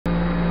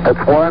It's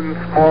one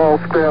small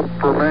step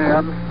for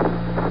man,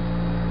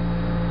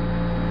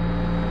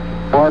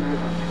 one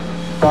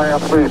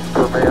giant leap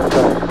for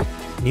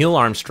mankind. Neil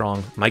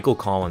Armstrong, Michael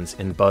Collins,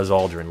 and Buzz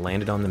Aldrin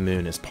landed on the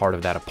moon as part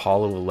of that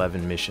Apollo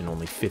 11 mission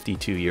only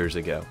 52 years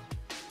ago.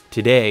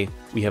 Today,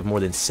 we have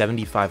more than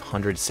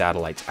 7,500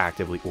 satellites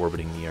actively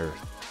orbiting the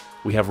Earth.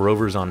 We have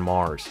rovers on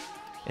Mars,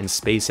 and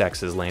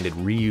SpaceX has landed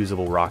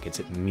reusable rockets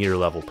at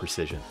meter-level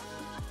precision.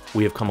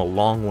 We have come a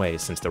long way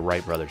since the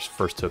Wright brothers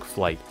first took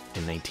flight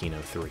in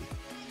 1903.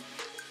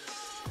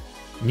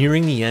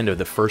 Nearing the end of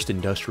the first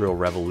industrial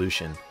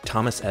revolution,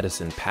 Thomas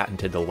Edison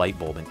patented the light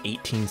bulb in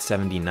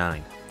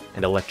 1879,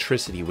 and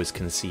electricity was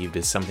conceived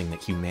as something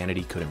that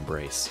humanity could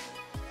embrace.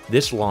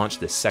 This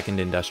launched the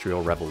second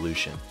industrial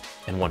revolution,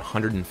 and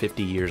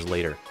 150 years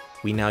later,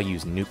 we now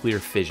use nuclear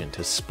fission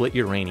to split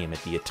uranium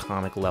at the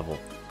atomic level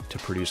to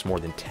produce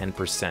more than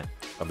 10%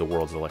 of the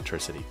world's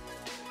electricity.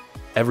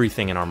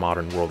 Everything in our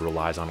modern world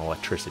relies on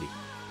electricity,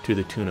 to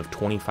the tune of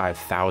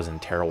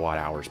 25,000 terawatt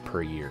hours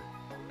per year.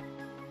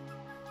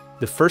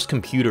 The first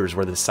computers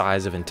were the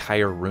size of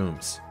entire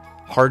rooms.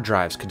 Hard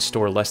drives could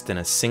store less than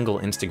a single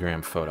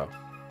Instagram photo.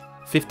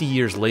 50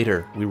 years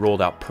later, we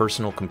rolled out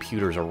personal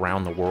computers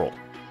around the world.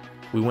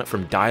 We went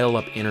from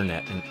dial-up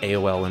internet and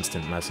AOL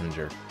Instant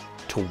Messenger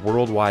to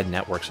worldwide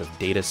networks of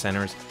data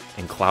centers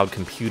and cloud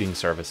computing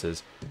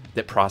services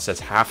that process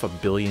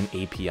 500 million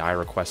API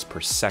requests per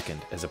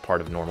second as a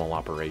part of normal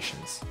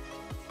operations.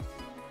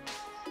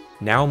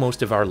 Now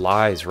most of our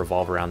lives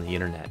revolve around the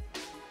internet.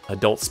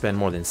 Adults spend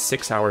more than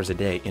 6 hours a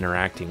day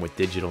interacting with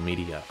digital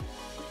media.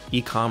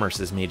 E-commerce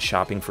has made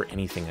shopping for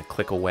anything a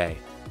click away,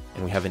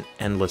 and we have an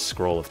endless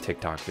scroll of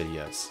TikTok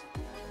videos.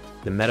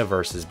 The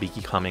metaverse is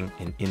becoming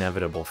an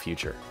inevitable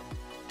future.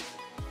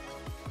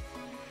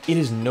 It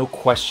is no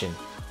question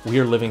we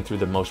are living through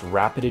the most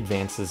rapid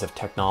advances of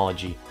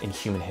technology in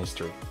human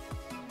history.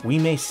 We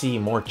may see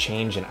more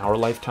change in our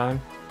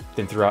lifetime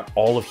than throughout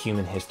all of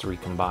human history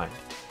combined,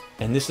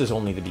 and this is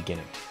only the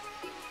beginning.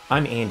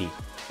 I'm Andy,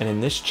 and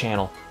in this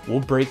channel, we'll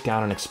break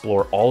down and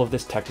explore all of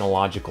this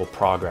technological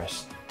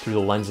progress through the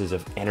lenses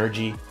of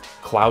energy,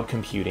 cloud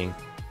computing,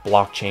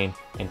 blockchain,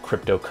 and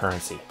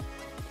cryptocurrency.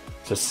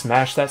 So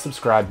smash that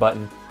subscribe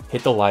button,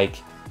 hit the like,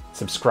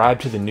 subscribe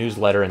to the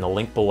newsletter in the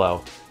link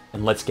below,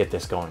 and let's get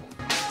this going.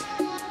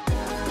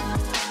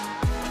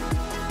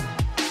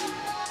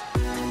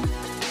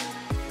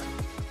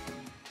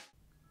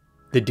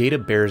 The data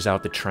bears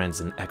out the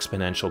trends in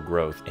exponential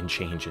growth and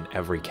change in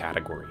every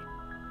category.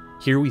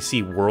 Here we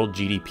see world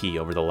GDP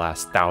over the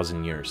last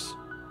 1,000 years.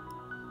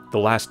 The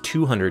last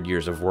 200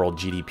 years of world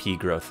GDP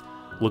growth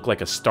look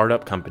like a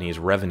startup company's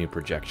revenue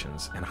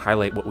projections and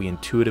highlight what we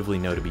intuitively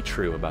know to be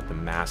true about the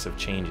massive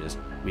changes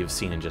we have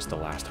seen in just the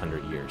last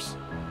 100 years.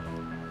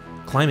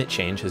 Climate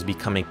change has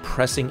become a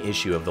pressing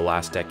issue of the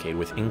last decade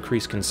with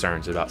increased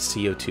concerns about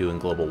CO2 and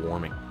global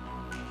warming.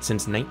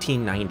 Since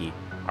 1990,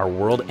 our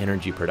world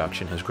energy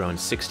production has grown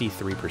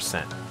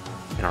 63%,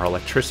 and our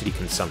electricity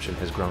consumption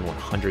has grown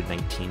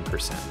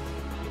 119%.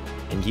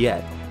 And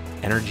yet,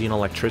 energy and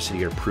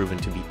electricity are proven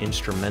to be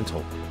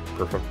instrumental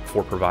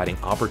for providing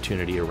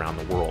opportunity around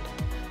the world.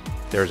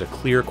 There is a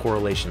clear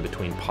correlation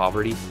between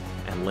poverty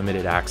and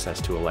limited access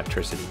to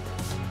electricity.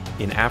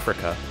 In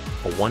Africa,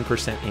 a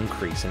 1%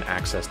 increase in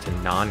access to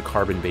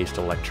non-carbon-based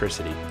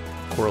electricity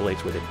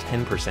correlates with a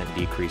 10%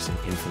 decrease in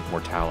infant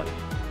mortality.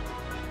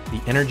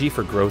 The Energy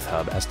for Growth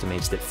Hub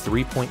estimates that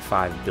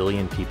 3.5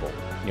 billion people,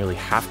 nearly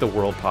half the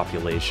world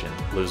population,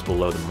 lives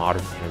below the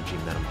modern energy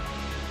minimum.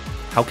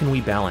 How can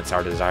we balance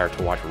our desire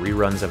to watch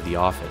reruns of The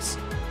Office,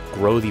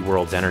 grow the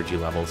world's energy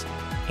levels,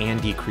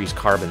 and decrease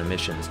carbon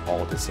emissions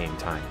all at the same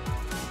time?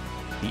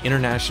 The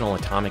International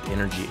Atomic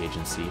Energy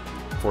Agency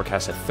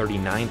forecasts a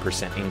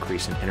 39%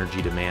 increase in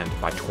energy demand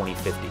by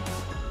 2050.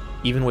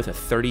 Even with a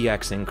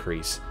 30x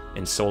increase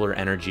in solar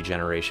energy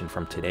generation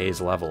from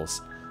today's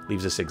levels,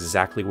 leaves us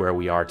exactly where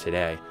we are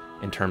today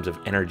in terms of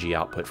energy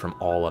output from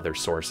all other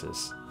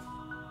sources.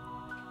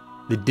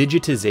 The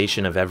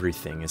digitization of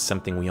everything is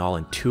something we all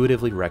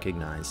intuitively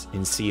recognize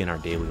and see in our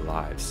daily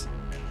lives.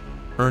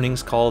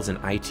 Earnings calls and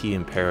IT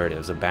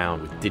imperatives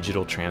abound with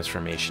digital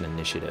transformation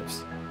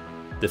initiatives.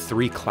 The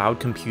three cloud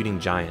computing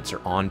giants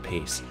are on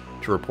pace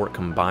to report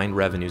combined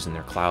revenues in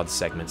their cloud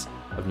segments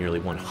of nearly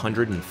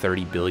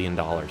 $130 billion in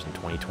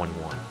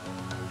 2021,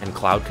 and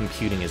cloud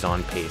computing is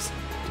on pace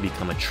to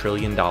become a $1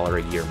 trillion a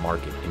year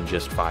market in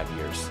just 5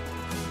 years.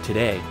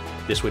 Today,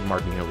 this would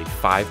mark nearly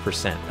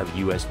 5% of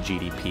US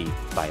GDP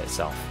by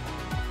itself.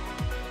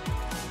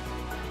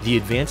 The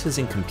advances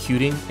in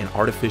computing and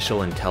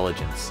artificial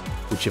intelligence,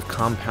 which have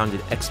compounded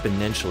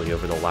exponentially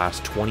over the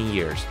last 20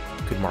 years,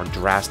 could mark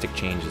drastic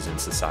changes in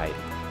society.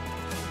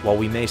 While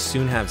we may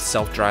soon have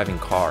self-driving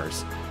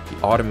cars,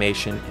 the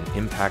automation and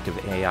impact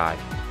of AI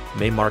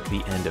may mark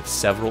the end of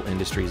several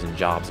industries and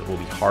jobs that will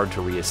be hard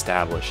to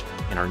reestablish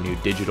in our new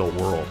digital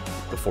world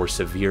before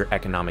severe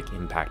economic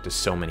impact to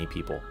so many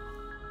people.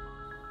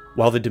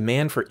 While the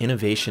demand for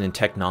innovation and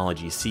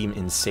technology seem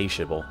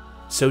insatiable,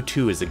 so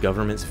too is the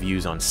government's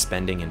views on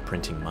spending and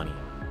printing money.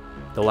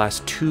 The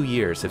last 2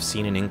 years have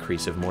seen an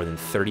increase of more than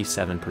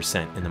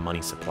 37% in the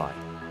money supply.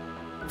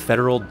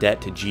 Federal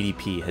debt to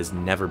GDP has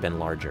never been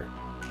larger.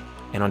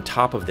 And on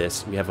top of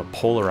this, we have a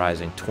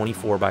polarizing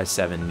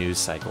 24/7 news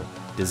cycle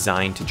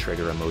designed to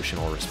trigger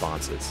emotional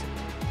responses.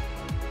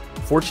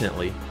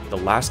 Fortunately, the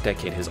last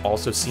decade has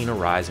also seen a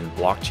rise in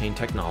blockchain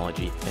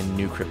technology and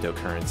new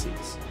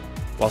cryptocurrencies.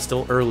 While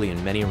still early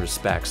in many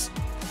respects,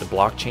 the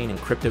blockchain and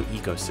crypto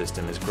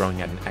ecosystem is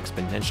growing at an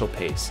exponential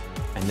pace,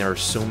 and there are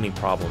so many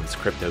problems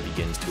crypto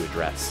begins to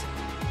address.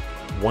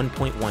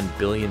 1.1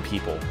 billion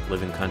people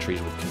live in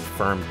countries with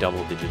confirmed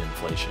double-digit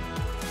inflation.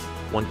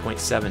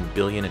 1.7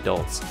 billion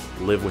adults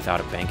live without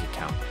a bank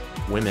account,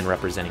 women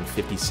representing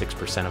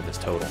 56% of this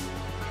total.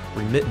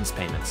 Remittance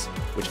payments,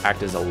 which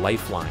act as a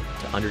lifeline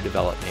to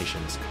underdeveloped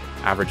nations,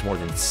 average more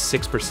than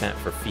 6%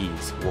 for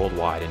fees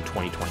worldwide in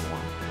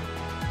 2021.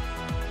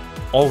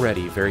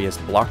 Already, various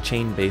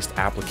blockchain-based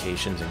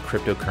applications and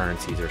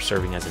cryptocurrencies are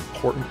serving as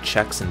important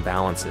checks and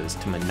balances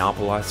to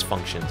monopolize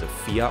functions of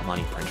fiat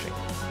money printing,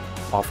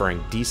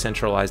 offering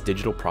decentralized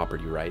digital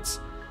property rights,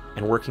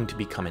 and working to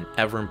become an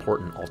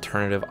ever-important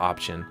alternative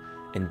option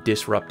in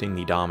disrupting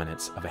the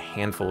dominance of a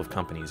handful of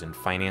companies in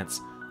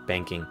finance,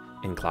 banking,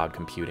 and cloud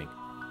computing.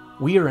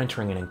 We are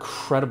entering an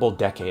incredible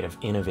decade of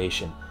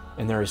innovation,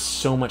 and there is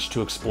so much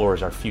to explore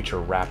as our future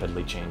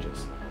rapidly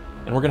changes.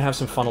 And we're going to have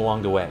some fun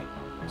along the way.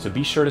 So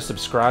be sure to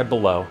subscribe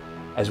below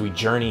as we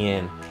journey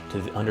in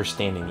to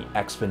understanding the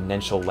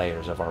exponential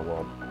layers of our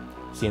world.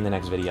 See you in the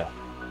next video.